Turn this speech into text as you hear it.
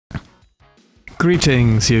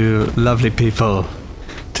Greetings, you lovely people.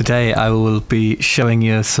 Today I will be showing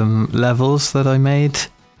you some levels that I made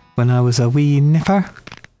when I was a wee nipper,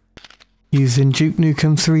 using Duke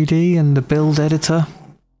Nukem 3D and the build editor.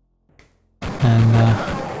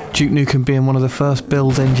 And Duke Nukem being one of the first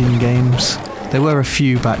build engine games. There were a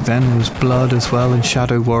few back then. There was Blood as well, and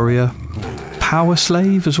Shadow Warrior. Power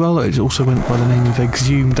Slave as well, it also went by the name of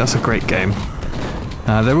Exhumed. That's a great game.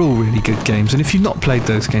 They're all really good games, and if you've not played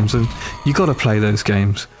those games, then you've got to play those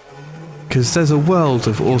games. Because there's a world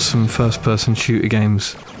of awesome first-person shooter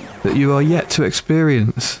games that you are yet to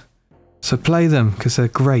experience. So play them, because they're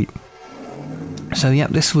great. So yeah,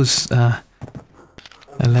 this was a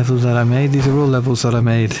level that I made. These are all levels that I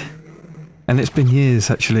made. And it's been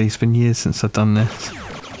years, actually. It's been years since I've done this.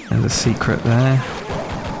 There's a secret there.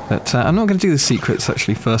 But I'm not going to do the secrets,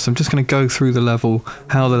 actually, first. I'm just going to go through the level,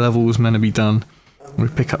 how the level was meant to be done. We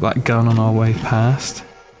pick up that gun on our way past.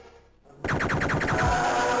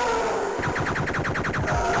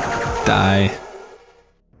 Die.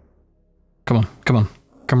 Come on, come on.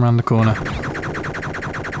 Come around the corner.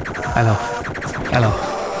 Hello. Hello.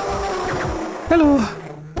 Hello.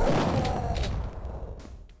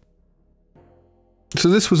 So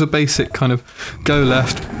this was a basic kind of go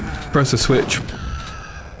left, press a switch,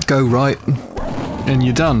 go right, and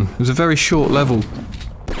you're done. It was a very short level.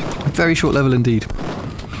 A very short level indeed.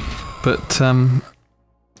 But, so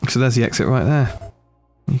there's the exit right there.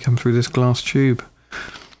 You come through this glass tube.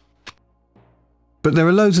 But there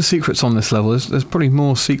are loads of secrets on this level. There's probably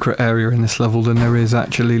more secret area in this level than there is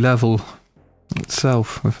actually level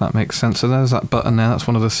itself, if that makes sense. So there's that button there, that's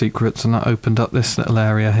one of the secrets, and that opened up this little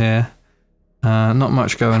area here. Not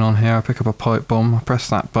much going on here. I pick up a pipe bomb, I press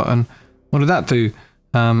that button. What did that do?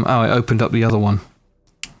 Oh, it opened up the other one.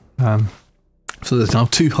 So there's now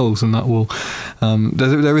two holes in that wall.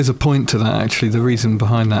 There is a point to that, actually. The reason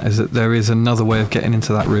behind that is that there is another way of getting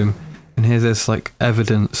into that room. And here there's like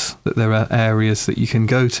evidence that there are areas that you can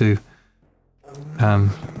go to. And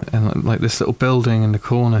like this little building in the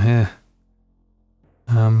corner here.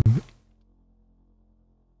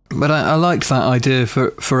 But I liked that idea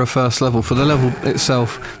for a first level. For the level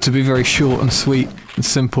itself to be very short and sweet and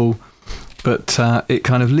simple. But it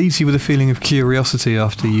kind of leaves you with a feeling of curiosity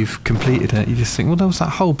after you've completed it. You just think, well, there was that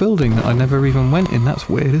whole building that I never even went in. That's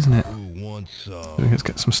weird, isn't it? So let's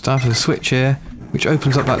get some stuff. There's a switch here, which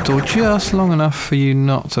opens up that door just long enough for you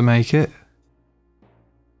not to make it.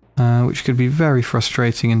 Which could be very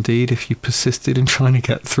frustrating indeed if you persisted in trying to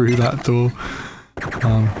get through that door.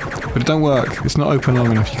 But it don't work. It's not open long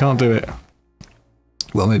enough. You can't do it.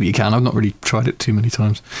 Well, maybe you can. I've not really tried it too many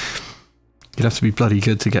times. You'd have to be bloody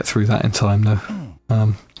good to get through that in time,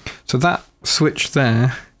 though. So that switch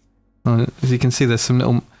there, as you can see, there's some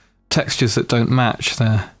little textures that don't match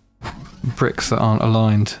there. Bricks that aren't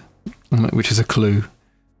aligned, which is a clue.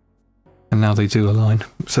 And now they do align.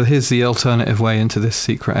 So here's the alternative way into this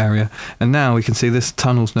secret area. And now we can see this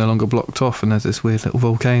tunnel's no longer blocked off, and there's this weird little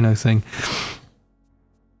volcano thing.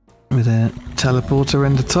 With a teleporter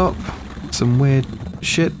in the top. Some weird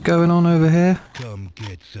shit going on over here. Come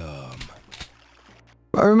get some.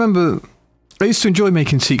 I remember I used to enjoy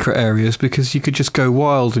making secret areas because you could just go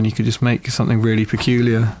wild and you could just make something really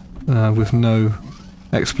peculiar with no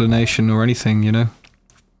explanation or anything, you know.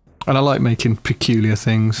 And I like making peculiar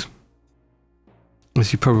things,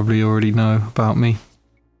 as you probably already know about me.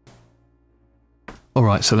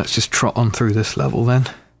 Alright, so let's just trot on through this level then.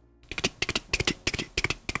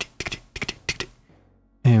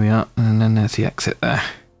 Here we are, and then there's the exit there.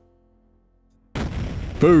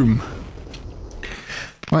 Boom!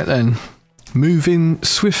 Right then, moving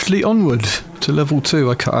swiftly onward to level 2.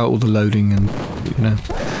 I cut out all the loading and, you know,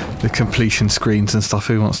 the completion screens and stuff.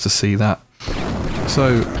 Who wants to see that?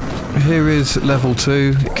 So, here is level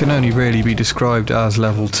 2. It can only really be described as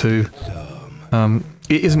level 2.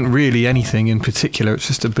 It isn't really anything in particular, it's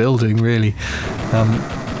just a building, really.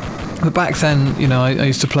 But back then, you know, I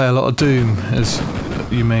used to play a lot of Doom, as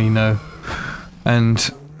you may know. And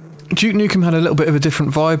Duke Nukem had a little bit of a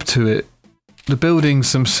different vibe to it. The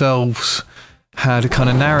buildings themselves had a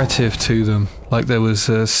kind of narrative to them, like there was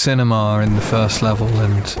a cinema in the first level,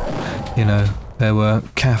 and you know, there were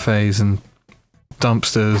cafes and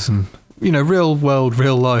dumpsters and, you know, real world,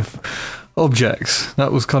 real life objects.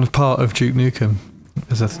 That was kind of part of Duke Nukem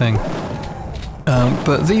as a thing.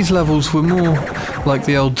 But these levels were more like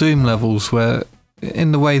the old Doom levels, where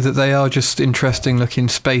in the way that they are just interesting looking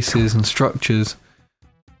spaces and structures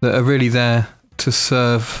that are really there to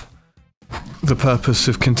serve the purpose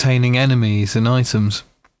of containing enemies and items.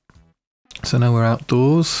 So now we're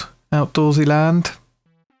outdoors. Outdoorsy land.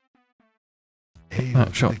 Hey,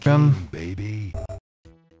 That shotgun. baby.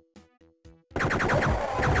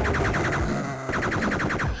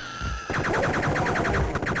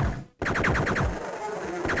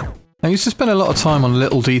 I used to spend a lot of time on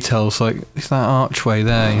little details, like is that archway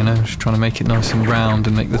there, you know, just trying to make it nice and round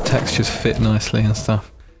and make the textures fit nicely and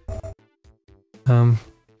stuff.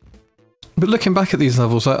 But looking back at these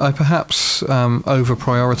levels, I perhaps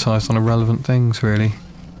over-prioritised on irrelevant things, really.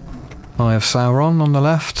 Eye of Sauron on the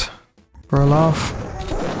left, for a laugh.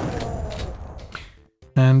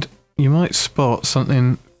 And you might spot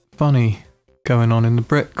something funny going on in the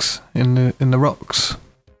bricks, in the rocks.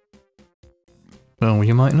 Well,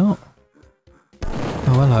 you might not.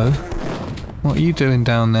 Oh, hello. What are you doing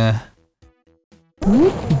down there?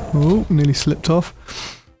 Ooh, oh, nearly slipped off.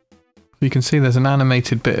 You can see there's an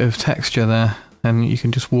animated bit of texture there, and you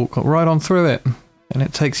can just walk right on through it, and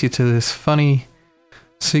it takes you to this funny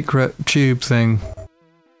secret tube thing.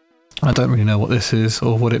 I don't really know what this is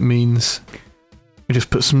or what it means. We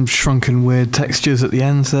just put some shrunken weird textures at the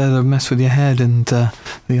ends there that mess with your head, and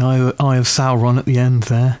the eye of Sauron at the end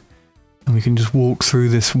there. And we can just walk through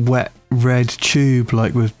this wet red tube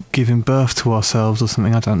like we're giving birth to ourselves or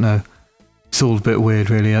something, I don't know. It's all a bit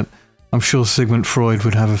weird, really. I'm sure Sigmund Freud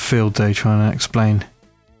would have a field day trying to explain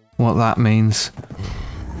what that means.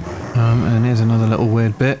 And here's another little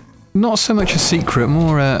weird bit. Not so much a secret,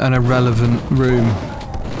 more an irrelevant room.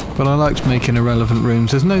 But I liked making irrelevant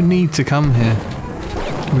rooms. There's no need to come here,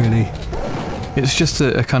 really. It's just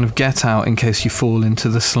a kind of get out in case you fall into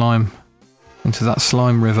the slime, into that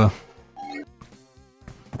slime river.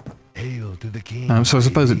 So I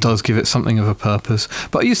suppose it does give it something of a purpose.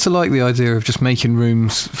 But I used to like the idea of just making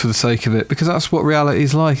rooms for the sake of it, because that's what reality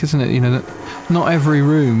is like, isn't it? You know, not every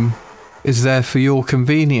room is there for your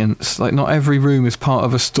convenience. Like, not every room is part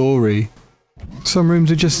of a story. Some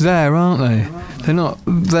rooms are just there, aren't they? They're not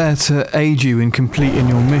there to aid you in completing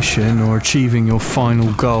your mission or achieving your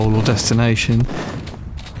final goal or destination.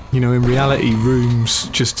 You know, in reality, rooms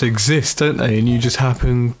just exist, don't they? And you just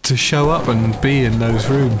happen to show up and be in those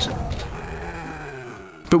rooms.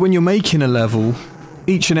 But when you're making a level,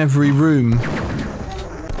 each and every room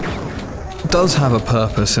does have a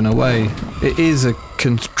purpose in a way. It is a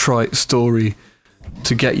contrite story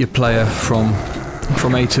to get your player from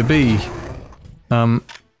A to B. And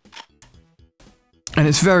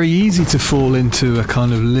it's very easy to fall into a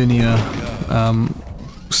kind of linear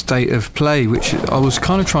state of play, which I was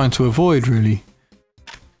kind of trying to avoid, really.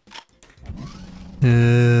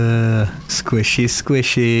 Squishy,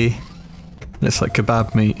 squishy. Looks like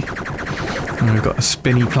kebab meat. And we've got a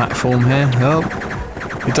spinny platform here. Oh,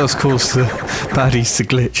 it does cause the baddies to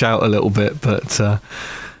glitch out a little bit, but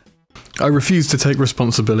I refuse to take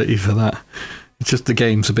responsibility for that. It's just the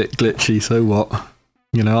game's a bit glitchy, so what?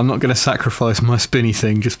 You know, I'm not going to sacrifice my spinny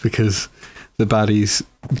thing just because the baddies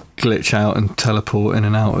glitch out and teleport in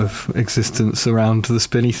and out of existence around the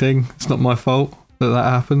spinny thing. It's not my fault that that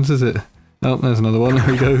happens, is it? Oh, there's another one. There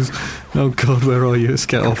he goes. Oh god, where are you? Let's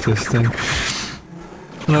get off this thing.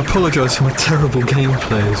 And I apologise for my terrible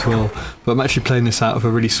gameplay as well, but I'm actually playing this out of a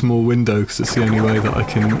really small window because it's the only way that I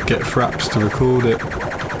can get fraps to record it.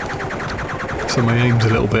 So my aim's a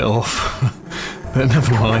little bit off. But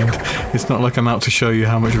never mind. It's not like I'm out to show you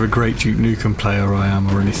how much of a great Duke Nukem player I am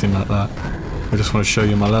or anything like that. I just want to show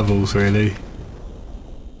you my levels, really.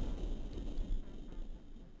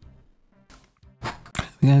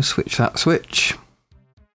 Yeah, switch that switch.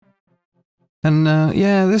 And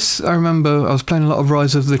yeah, this, I remember I was playing a lot of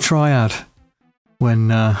Rise of the Triad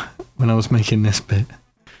when I was making this bit.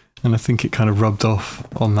 And I think it kind of rubbed off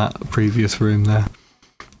on that previous room there.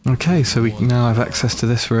 Okay, so we now have access to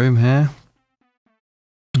this room here.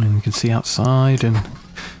 And we can see outside, and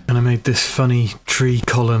I made this funny tree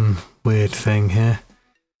column weird thing here.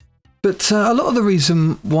 But a lot of the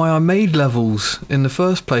reason why I made levels in the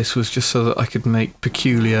first place was just so that I could make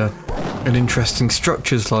peculiar and interesting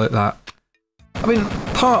structures like that. I mean,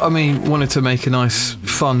 part of me wanted to make a nice,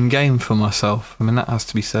 fun game for myself. I mean, that has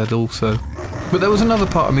to be said also. But there was another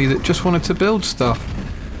part of me that just wanted to build stuff.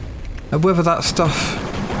 And whether that stuff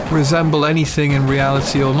resembled anything in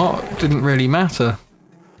reality or not didn't really matter.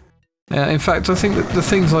 In fact, I think that the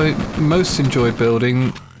things I most enjoyed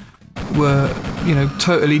building were, you know,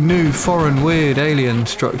 totally new, foreign, weird, alien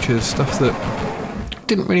structures, stuff that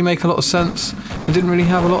didn't really make a lot of sense and didn't really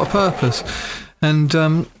have a lot of purpose.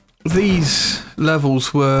 And these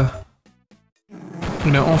levels were,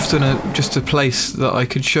 you know, often just a place that I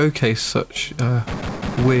could showcase such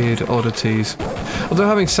weird oddities. Although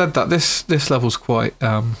having said that, this level's quite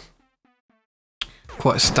a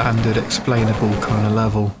standard, explainable kind of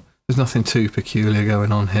level. There's nothing too peculiar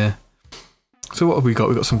going on here. So what have we got?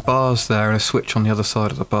 We've got some bars there and a switch on the other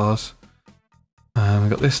side of the bars. We've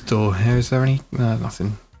got this door here. Is there any? No,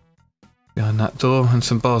 nothing behind that door, and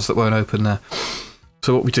some bars that won't open there.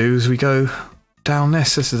 So what we do is we go down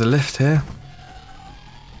this. This is a lift here.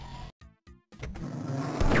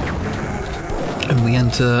 And we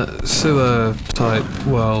enter sewer type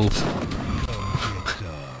world.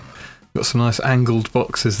 Got some nice angled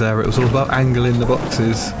boxes there. It was all about angling the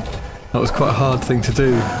boxes. That was quite a hard thing to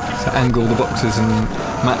do, to angle the boxes and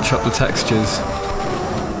match up the textures.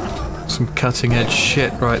 Some cutting edge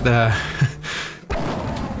shit right there.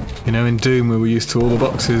 You know, in Doom we were used to all the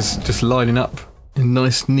boxes just lining up in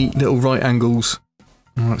nice neat little right angles.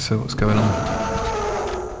 Alright, so what's going on?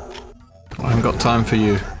 I haven't got time for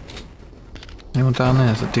you. Anyone down there?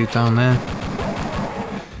 There's a dude down there.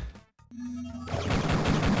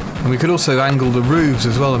 And we could also angle the roofs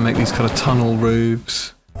as well and make these kind of tunnel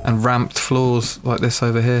roofs and ramped floors like this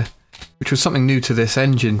over here, which was something new to this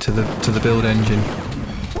engine, to the build engine.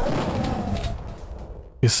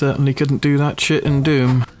 You certainly couldn't do that shit in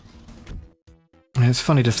Doom. And it's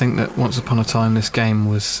funny to think that once upon a time this game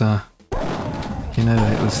was, you know,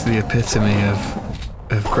 it was the epitome of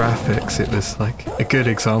graphics. It was like a good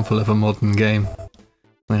example of a modern game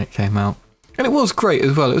when it came out. And it was great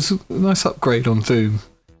as well. It was a nice upgrade on Doom,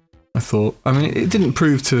 I thought. I mean, it didn't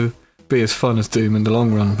prove to be as fun as Doom in the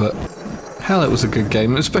long run, but hell, it was a good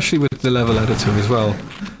game, especially with the level editor as well.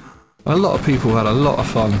 A lot of people had a lot of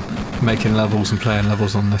fun making levels and playing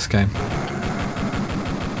levels on this game.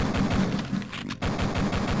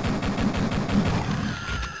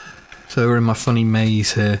 So we're in my funny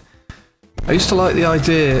maze here. I used to like the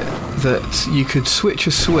idea that you could switch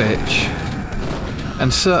a switch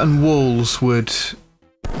and certain walls would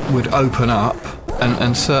open up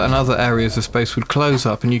and certain other areas of space would close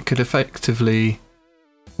up, and you could effectively...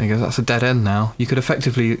 There you go, that's a dead end now. You could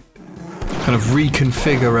effectively kind of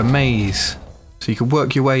reconfigure a maze. So you could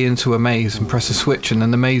work your way into a maze and press a switch, and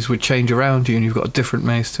then the maze would change around you and you've got a different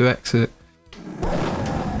maze to exit.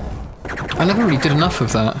 I never really did enough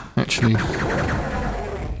of that, actually.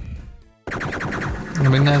 I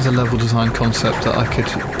mean, there's a level design concept that I could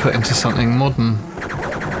put into something modern.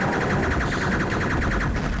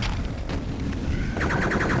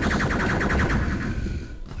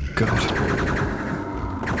 God.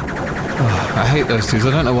 Oh, I hate those dudes.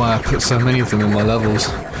 I don't know why I put so many of them in my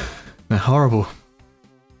levels. They're horrible.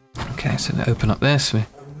 Okay, so they open up this. We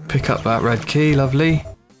pick up that red key, lovely.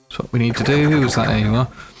 That's what we need to do. Who was that? There you are.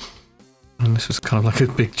 And this was kind of like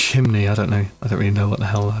a big chimney. I don't know. I don't really know what the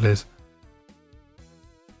hell that is.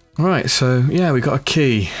 Right, so yeah, we got a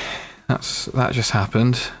key. That just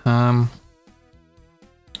happened.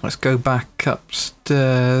 Let's go back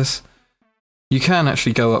upstairs. You can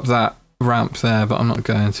actually go up that ramp there, but I'm not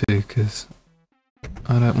going to because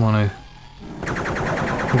I don't want to.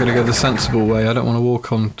 I'm going to go the sensible way. I don't want to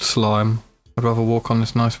walk on slime. I'd rather walk on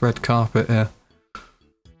this nice red carpet here.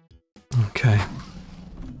 Okay.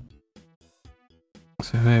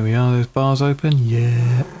 So here we are. Those bars open.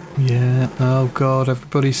 Yeah. Yeah. Oh god,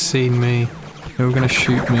 everybody's seen me. They were going to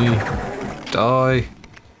shoot me. Die.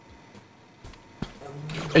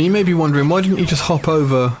 And you may be wondering, why didn't you just hop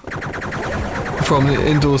over from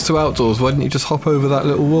indoors to outdoors? Why didn't you just hop over that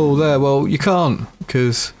little wall there? Well, you can't,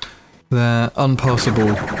 because they're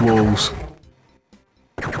unpassable walls.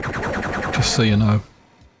 Just so you know.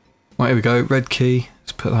 Right, here we go. Red key.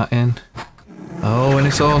 Let's put that in. Oh, and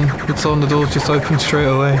it's on. It's on. The door's just opened straight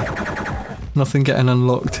away. Nothing getting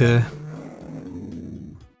unlocked here.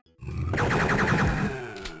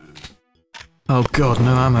 Oh god,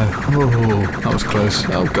 no ammo. Oh, that was close.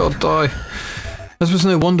 Oh god, die. This was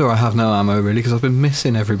no wonder I have no ammo, really, because I've been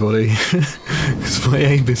missing everybody. Because my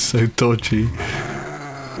aim is so dodgy.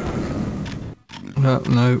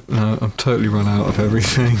 No, I've totally run out of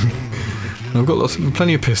everything. I've got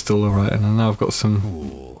plenty of pistol, alright, and now I've got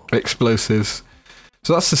some explosives.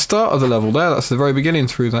 So that's the start of the level there. That's the very beginning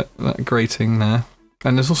through that grating there.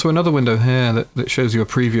 And there's also another window here that shows you a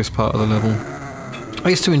previous part of the level. I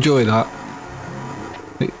used to enjoy that.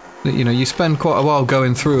 You know, you spend quite a while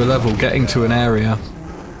going through a level, getting to an area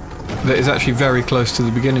that is actually very close to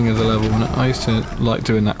the beginning of the level, and I used to like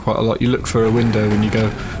doing that quite a lot. You look for a window and you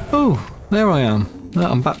go, oh, there I am.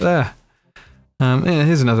 I'm back there. Yeah,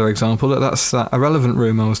 here's another example. That's that irrelevant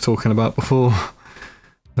room I was talking about before.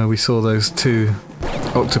 Where we saw those two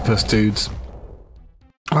octopus dudes.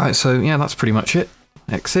 Alright, so yeah, that's pretty much it.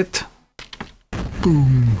 Exit.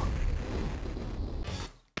 Boom.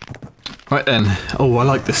 Right then. Oh, I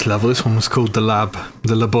like this level. This one was called the lab,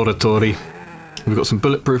 the laboratory. We've got some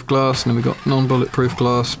bulletproof glass, and then we've got non-bulletproof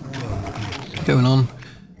glass going on.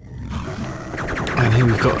 And here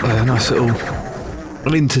we've got a nice little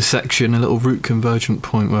intersection, a little route convergent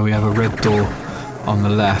point where we have a red door on the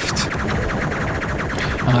left.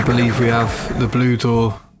 And I believe we have the blue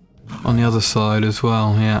door on the other side as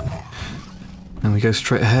well, yeah. And we go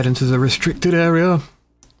straight ahead into the restricted area.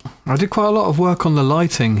 I did quite a lot of work on the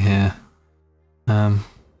lighting here,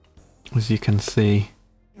 as you can see.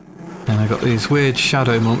 And I got these weird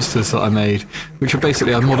shadow monsters that I made, which are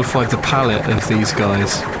basically, I modified the palette of these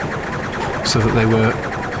guys so that they were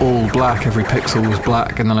all black, every pixel was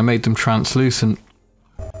black, and then I made them translucent.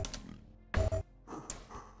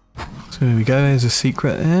 So there we go, there's a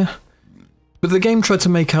secret there. But the game tried to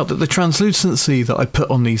make out that the translucency that I put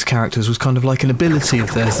on these characters was kind of like an ability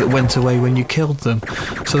of theirs that went away when you killed them.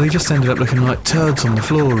 So they just ended up looking like turds on the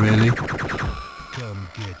floor, really.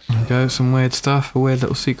 There we go, some weird stuff, a weird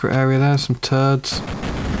little secret area there, some turds.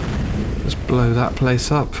 Just blow that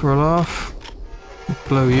place up for a laugh.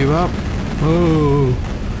 Blow you up. Oh,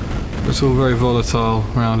 it's all very volatile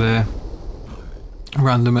around here.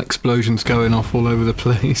 Random explosions going off all over the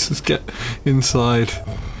place. Let's get inside.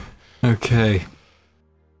 Okay.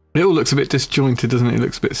 It all looks a bit disjointed, doesn't it? It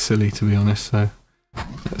looks a bit silly, to be honest, so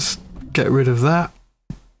let's get rid of that.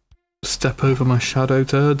 Step over my shadow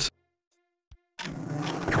turds.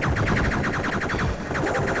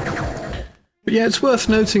 But yeah, it's worth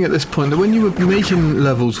noting at this point that when you were making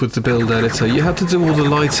levels with the build editor, you had to do all the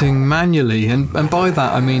lighting manually, and by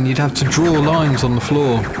that I mean you'd have to draw lines on the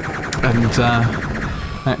floor and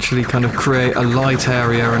actually kind of create a light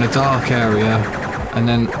area and a dark area, and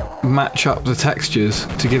then match up the textures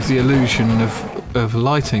to give the illusion of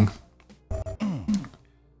lighting.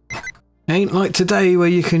 Ain't like today where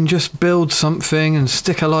you can just build something and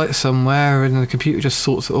stick a light somewhere and the computer just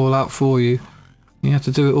sorts it all out for you. You have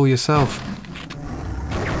to do it all yourself.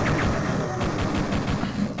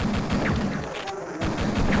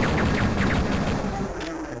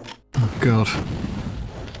 Oh god.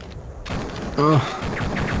 Oh.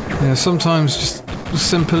 Yeah, sometimes just the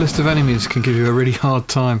simplest of enemies can give you a really hard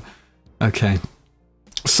time. Okay.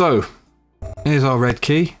 So, here's our red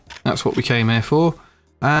key. That's what we came here for.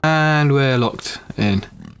 And we're locked in.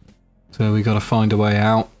 So we got to find a way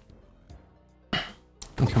out.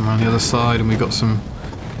 Come around the other side, and we got some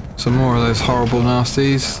more of those horrible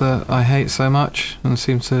nasties that I hate so much and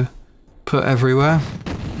seem to put everywhere.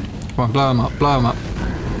 Come on, blow them up, blow them up.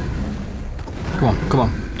 Come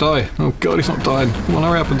on, die. Oh god, he's not dying. Come on,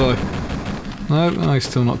 hurry up and die. No, he's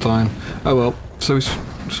still not dying. Oh well, so we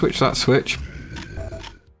switch that switch.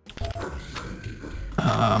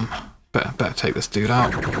 Better take this dude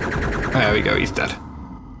out. There we go, he's dead.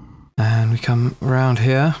 And we come around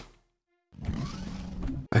here.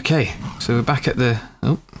 Okay, so we're back at the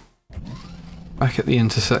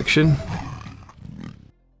intersection.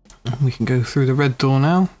 We can go through the red door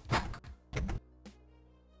now.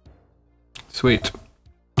 Sweet.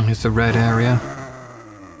 Here's the red area.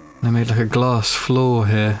 They made like a glass floor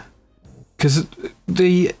here. Because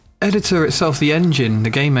the editor itself, the engine, the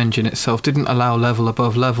game engine itself, didn't allow level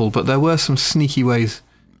above level, but there were some sneaky ways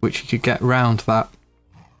which you could get round that.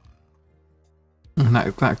 And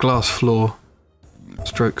that glass floor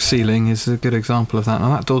stroke ceiling is a good example of that.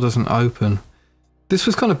 Now that door doesn't open. This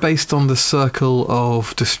was kind of based on the Circle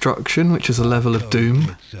of Destruction, which is a level of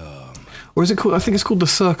Doom. Or is it called, I think it's called the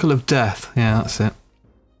Circle of Death. Yeah, that's it.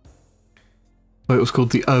 Well, it was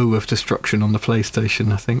called the O of Destruction on the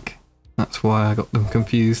PlayStation, I think. That's why I got them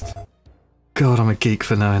confused. God, I'm a geek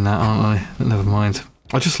for knowing that, aren't I? But never mind.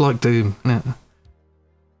 I just like Doom. Yeah,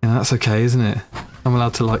 that's okay, isn't it? I'm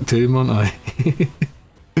allowed to like Doom, aren't I?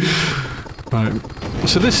 Right.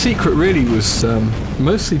 So this secret really was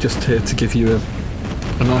mostly just here to give you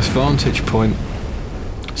a nice vantage point,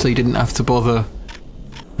 so you didn't have to bother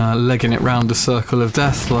legging it round the Circle of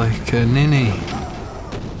Death like a ninny.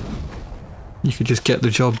 You could just get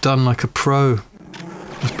the job done like a pro.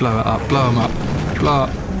 Just blow it up, blow them up, blow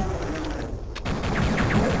up.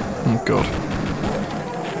 Oh god.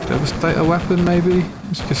 Devastator weapon maybe?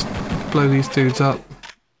 Let's just blow these dudes up.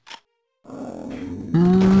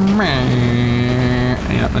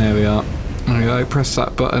 Yeah, there we are. There we go, press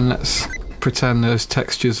that button, let's pretend those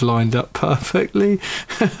textures lined up perfectly.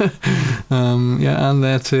 Yeah, and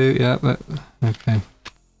there too, yeah, okay.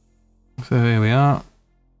 So here we are.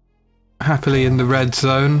 Happily in the red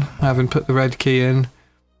zone, having put the red key in.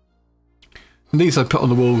 And these I put on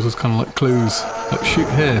the walls as kind of like clues. Like, shoot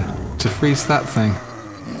here to freeze that thing.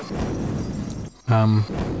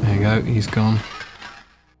 There you go, he's gone.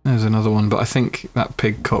 There's another one, but I think that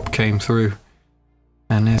pig cop came through.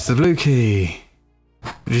 And there's the blue key.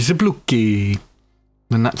 Which is a blue key.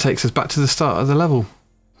 And that takes us back to the start of the level.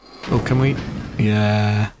 Oh, can we?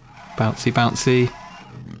 Yeah. Bouncy, bouncy.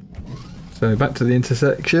 So back to the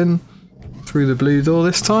intersection. Through the blue door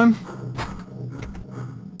this time.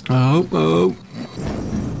 Oh, oh.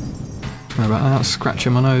 Sorry about that,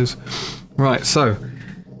 scratching my nose. Right, so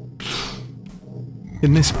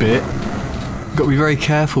in this bit, we've got to be very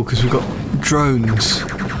careful because we've got drones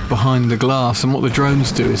behind the glass, and what the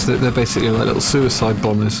drones do is that they're basically like little suicide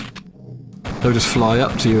bombers. They'll just fly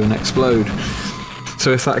up to you and explode.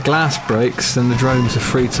 So if that glass breaks, then the drones are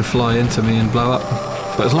free to fly into me and blow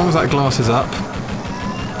up. But as long as that glass is up,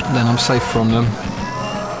 then I'm safe from them.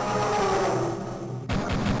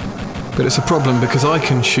 But it's a problem because I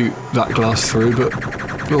can shoot that glass through, but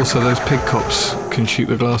also those pig cops can shoot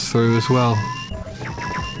the glass through as well.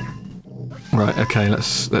 Right, okay,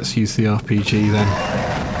 let's use the RPG then.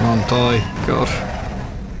 Come on, die. God.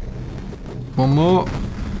 One more.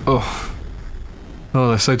 Oh. Oh,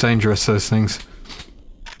 they're so dangerous, those things.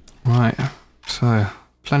 Right, so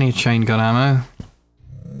plenty of chain gun ammo.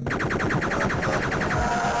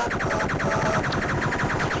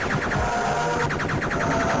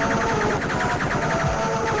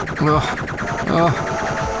 Oh, oh.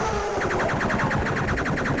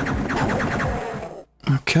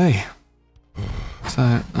 Okay,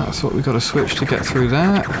 so that's what we've got to switch to get through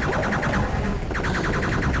that.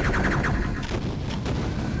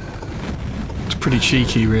 It's pretty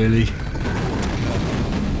cheeky, really.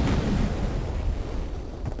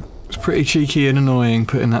 It's pretty cheeky and annoying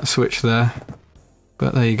putting that switch there.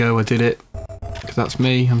 But there you go, I did it. Because that's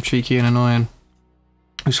me, I'm cheeky and annoying.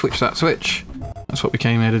 We switched that switch. That's what we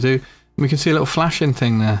came here to do. And we can see a little flashing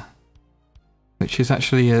thing there, which is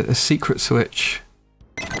actually a secret switch.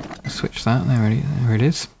 Switch that, there it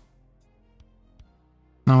is.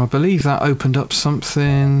 Now I believe that opened up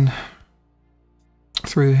something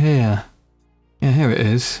through here. Yeah, here it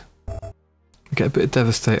is. We get a bit of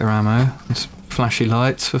Devastator ammo and some flashy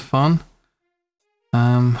lights for fun.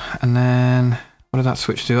 And then, what did that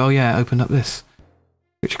switch do? Oh yeah, it opened up this,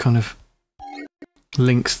 which kind of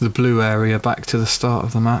links the blue area back to the start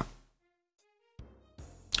of the map.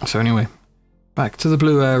 So anyway, back to the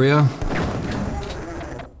blue area.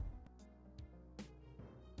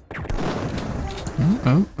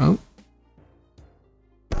 Oh, oh.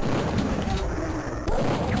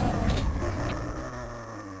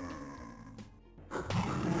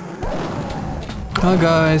 Hi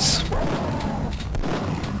guys.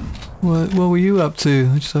 What were you up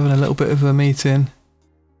to? Just having a little bit of a meeting.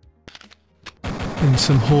 In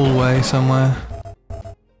some hallway somewhere.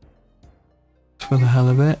 Just for the hell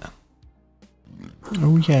of it.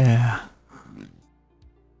 Oh yeah.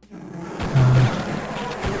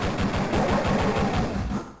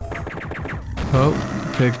 Oh,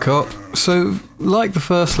 pig cop. So, like the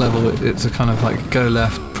first level, it's a kind of like go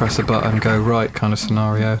left, press a button, go right kind of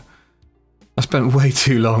scenario. I spent way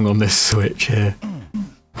too long on this switch here.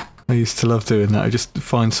 I used to love doing that. I just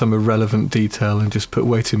find some irrelevant detail and just put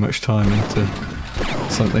way too much time into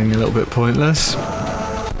something a little bit pointless.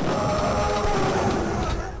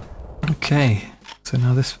 Okay, so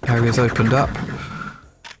now this area's opened up.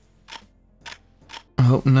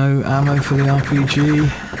 Oh, no ammo for the RPG.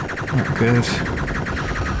 Not good.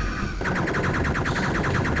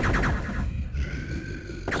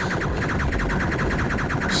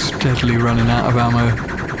 Steadily running out of ammo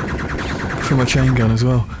for my chain gun as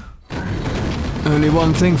well. Only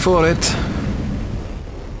one thing for it.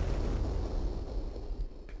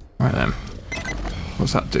 Right then.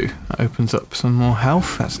 What's that do? That opens up some more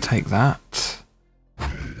health. Let's take that.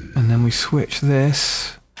 And then we switch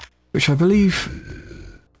this, which I believe...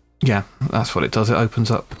 Yeah, that's what it does. It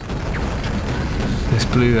opens up this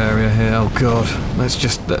blue area here. Oh god. Let's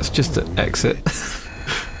just exit.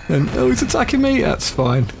 And oh, he's attacking me. That's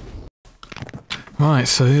fine. Right,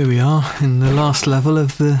 so here we are in the last level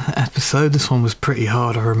of the episode. This one was pretty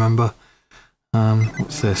hard, I remember.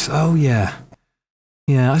 What's this? Oh yeah.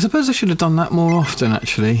 Yeah, I suppose I should have done that more often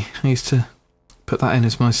actually. I used to put that in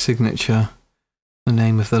as my signature, the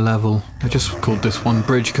name of the level. I just called this one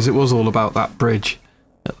Bridge because it was all about that bridge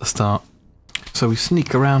at the start. So we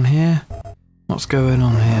sneak around here. What's going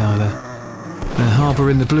on here? They're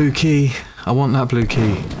harbouring the blue key. I want that blue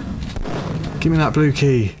key. Give me that blue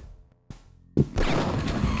key.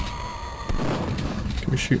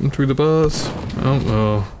 Can we shoot them through the bars?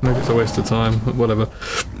 Oh, maybe it's a waste of time, but whatever.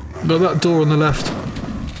 No, that door on the left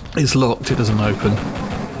is locked, it doesn't open.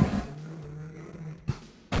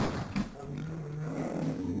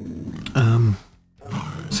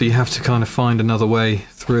 So you have to kind of find another way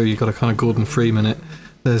through. You've got to kind of Gordon Freeman it.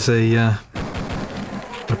 There's a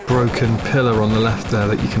broken pillar on the left there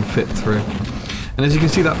that you can fit through. And as you can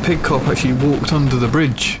see, that pig cop actually walked under the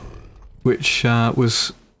bridge, which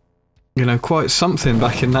was, you know, quite something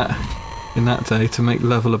back in that day to make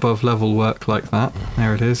level above level work like that.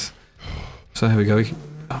 There it is. So here we go.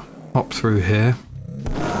 hop through here.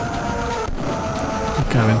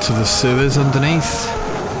 Go into the sewers underneath.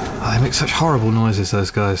 Oh, they make such horrible noises,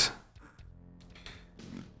 those guys.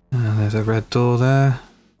 And there's a red door there.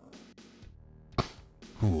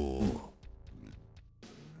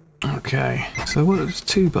 Okay, so there's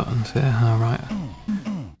two buttons here. Alright.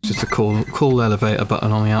 Just a call elevator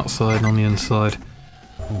button on the outside and on the inside.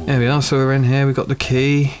 There we are, so we're in here, we've got the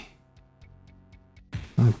key.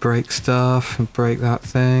 And break stuff and break that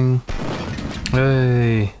thing.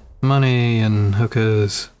 Hey, money and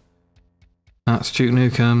hookers. That's Duke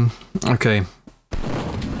Nukem. Okay.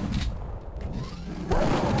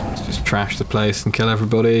 Let's just trash the place and kill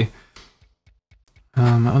everybody.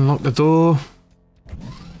 Unlock the door.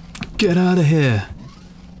 Get out of here.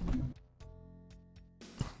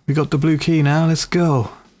 We got the blue key now, let's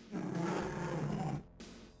go.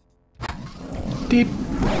 Deep.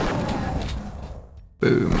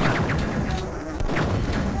 Boom.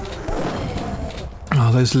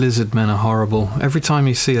 Oh, those lizard men are horrible. Every time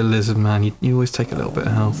you see a lizard man, you always take a little bit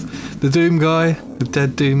of health. The Doom guy, the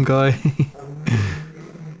dead Doom guy.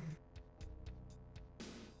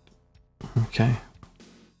 Okay.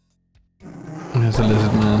 There's a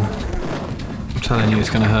lizard man. I'm telling you it's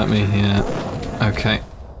going to hurt me, yeah. Okay.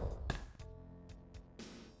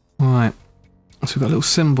 Right. So we've got a little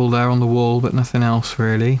symbol there on the wall, but nothing else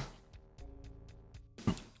really.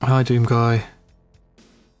 Hi, Doom guy.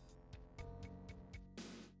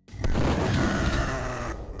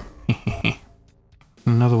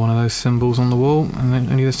 Another one of those symbols on the wall, and then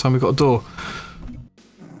only this time we've got a door.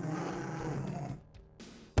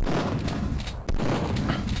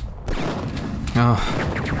 Oh.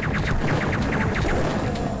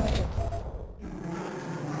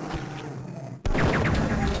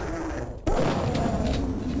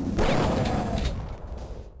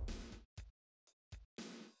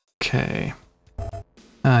 Okay.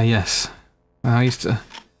 Ah, yes. I used to...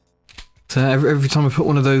 So every time I put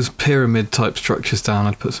one of those pyramid type structures down,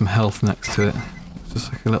 I'd put some health next to it. It's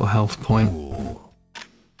just like a little health point.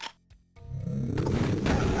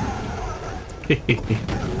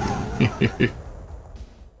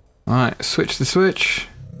 Alright, switch the switch.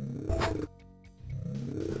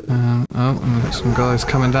 Oh, and we've got some guys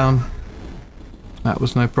coming down. That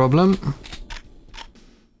was no problem.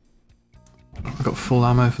 I've got full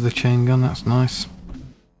ammo for the chain gun, that's nice.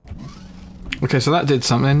 Okay, so that did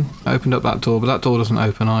something. I opened up that door, but that door doesn't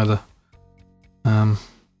open either.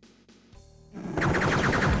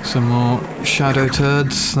 Some more shadow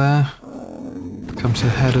turds there. Come to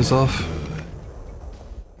head us off.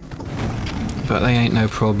 But they ain't no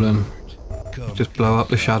problem. Just blow up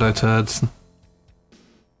the shadow turds.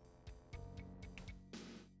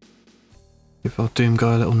 Give our Doom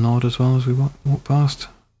guy a little nod as well as we walk past.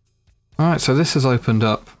 Alright, so this has opened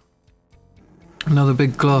up. Another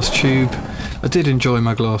big glass tube. I did enjoy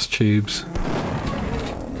my glass tubes.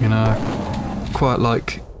 You know, quite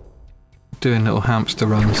like doing little hamster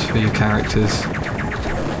runs for your characters.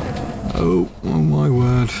 Oh my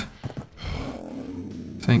word.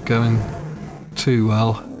 This ain't going too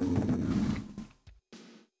well.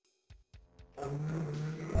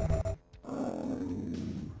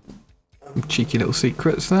 Some cheeky little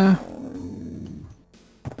secrets there.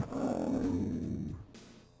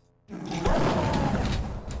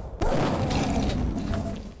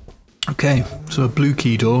 Okay, so a blue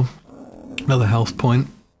key door, another health point.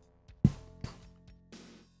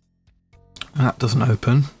 That doesn't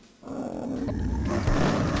open.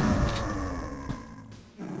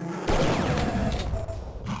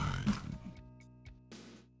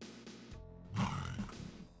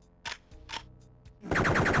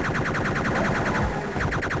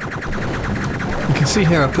 You can see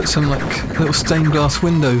here I put some like little stained glass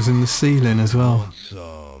windows in the ceiling as well,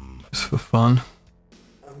 just for fun.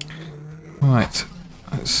 Right,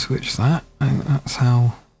 let's switch that. I think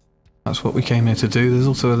that's what we came here to do. There's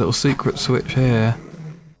also a little secret switch here.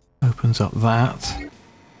 Opens up that. We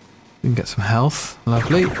can get some health.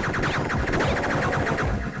 Lovely.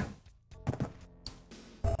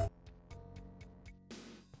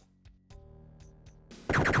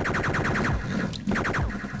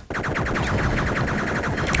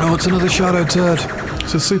 Oh, it's another shadow turd.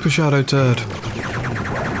 It's a super shadow turd.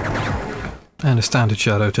 And a standard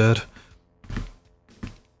shadow turd.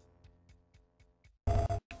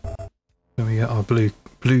 So we get our blue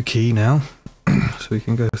key now, so we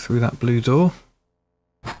can go through that blue door.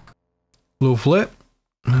 Lovely.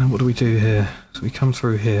 And what do we do here? So we come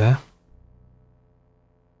through here.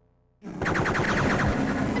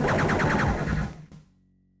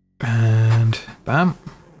 And bam.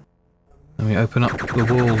 And we open up the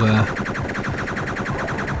wall there.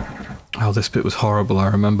 Oh, this bit was horrible, I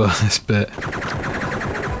remember this bit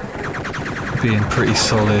being pretty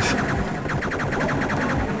solid.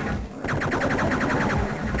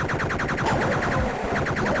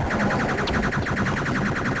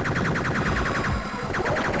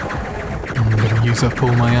 I'm going to use up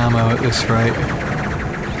all my ammo at this rate.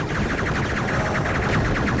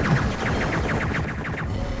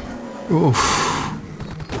 Oof.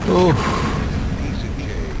 Oof.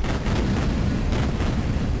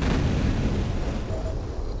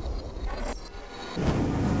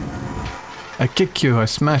 I kick you, I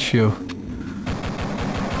smash you.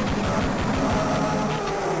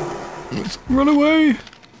 Let's run away!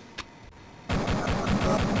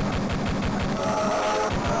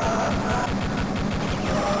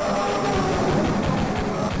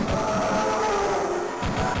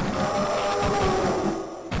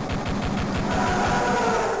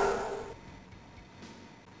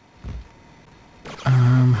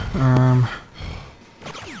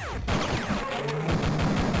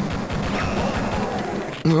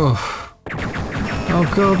 Oh. Oh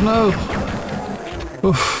god, no!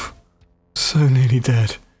 Oof. So nearly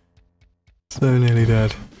dead. So nearly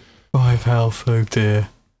dead. 5 health, oh dear.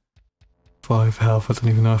 5 health, I don't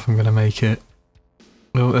even know if I'm gonna make it.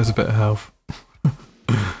 Oh, there's a bit of health.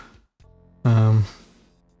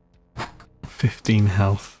 15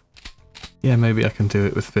 health. Yeah, maybe I can do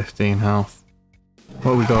it with 15 health.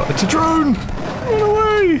 What have we got? It's a drone! Run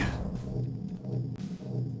away!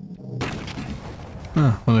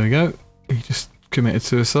 Oh, well there we go. He just committed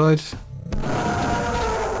suicide.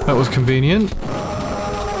 That was convenient.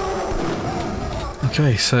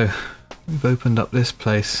 Okay, so we've opened up this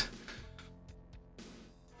place.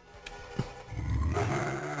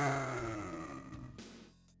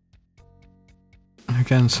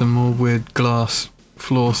 Again, some more weird glass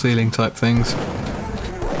floor ceiling type things.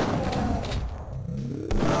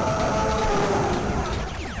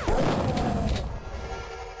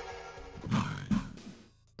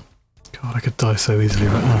 God, I could die so easily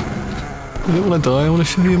right now. I don't want to die, I want to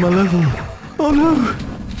show you my level. Oh no!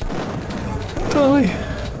 Die!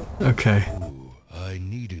 Okay. I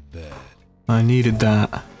needed that. I needed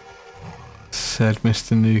that, said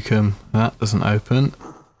Mr. Nukem. That doesn't open.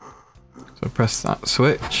 So press that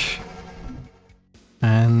switch.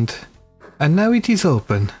 And now it is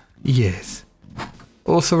open. Yes.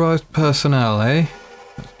 Authorised personnel, eh?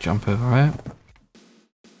 Let's jump over here.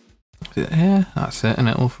 Is it here? That's it, and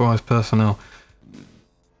it authorised personnel.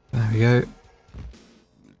 There we go.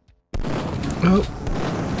 Oh.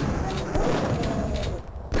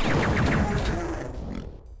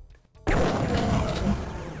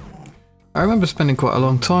 I remember spending quite a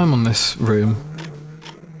long time on this room.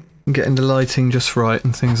 And getting the lighting just right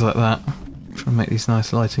and things like that. Trying to make these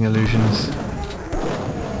nice lighting illusions.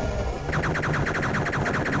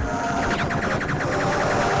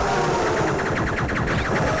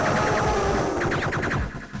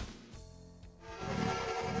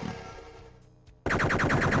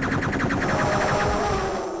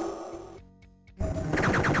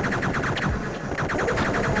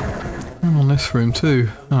 I'm on this room too.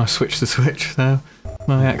 Oh, I switched the switch now.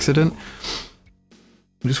 My accident.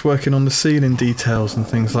 I'm just working on the ceiling details and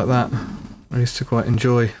things like that. I used to quite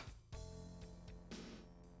enjoy.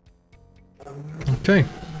 Okay.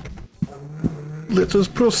 Let us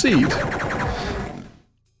proceed.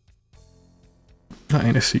 That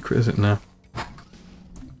ain't a secret, is it now?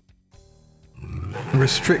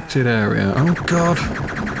 Restricted area. Oh god.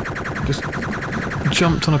 Just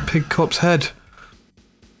jumped on a pig cop's head.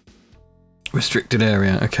 Restricted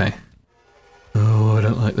area, okay. Oh, I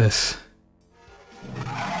don't like this.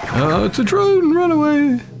 Oh, it's a drone! Run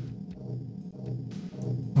away!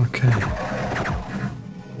 Okay.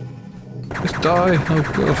 Just die! Oh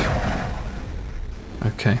god.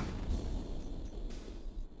 Okay.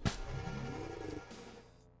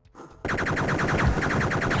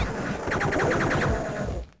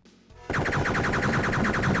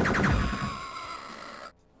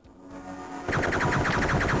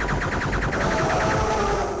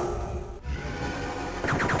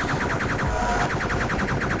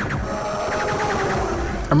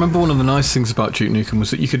 I remember one of the nice things about Duke Nukem was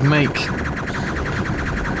that you could make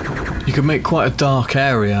quite a dark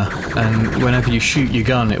area, and whenever you shoot your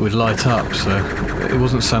gun it would light up, so it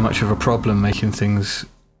wasn't so much of a problem making things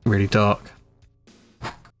really dark.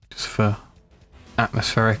 Just for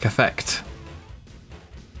atmospheric effect.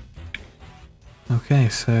 Okay,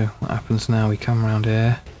 so what happens now? We come around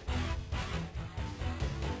here.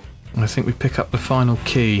 And I think we pick up the final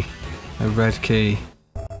key. A red key.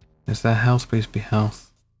 Is there health? Please be health.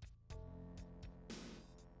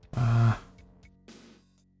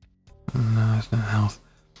 No, there's no health.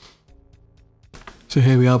 So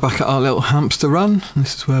here we are back at our little hamster run.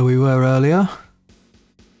 This is where we were earlier.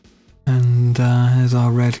 And here's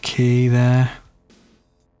our red key there.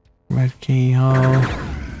 Red keyhole.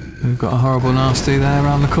 We've got a horrible nasty there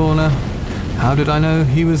around the corner. How did I know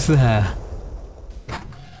he was there?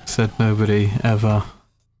 Said nobody ever.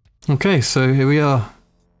 Okay, so here we are.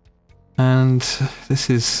 And this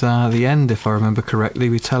is the end, if I remember correctly.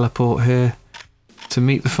 We teleport here to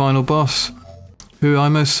meet the final boss, who I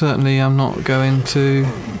most certainly am not going to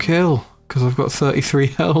kill, because I've got 33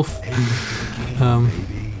 health.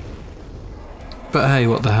 But hey,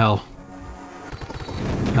 what the hell.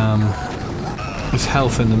 There's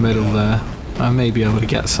health in the middle there. I may be able to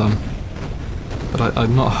get some. But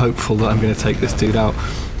I'm not hopeful that I'm going to take this dude out.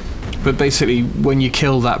 But basically, when you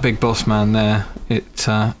kill that big boss man there,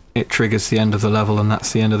 it triggers the end of the level, and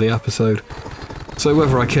that's the end of the episode. So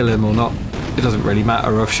whether I kill him or not, it doesn't really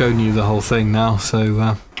matter. I've shown you the whole thing now,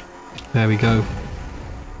 so there we go.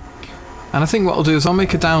 And I think what I'll do is I'll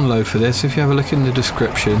make a download for this. If you have a look in the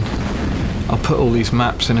description, I'll put all these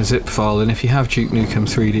maps in a zip file, and if you have Duke Nukem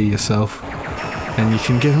 3D yourself, then you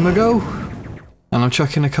can give them a go. And I'm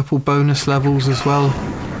chucking a couple bonus levels as well.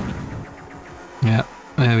 Yeah,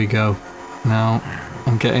 there we go. Now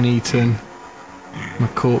I'm getting eaten. My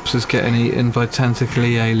corpse is getting eaten by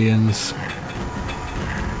tentacly aliens.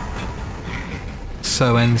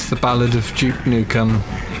 So ends the Ballad of Duke Nukem.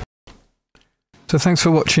 So thanks for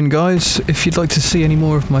watching, guys. If you'd like to see any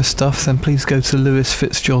more of my stuff, then please go to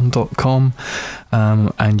lewisfitzjohn.com,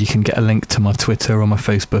 and you can get a link to my Twitter or my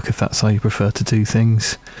Facebook if that's how you prefer to do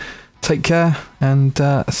things. Take care, and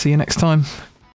see you next time.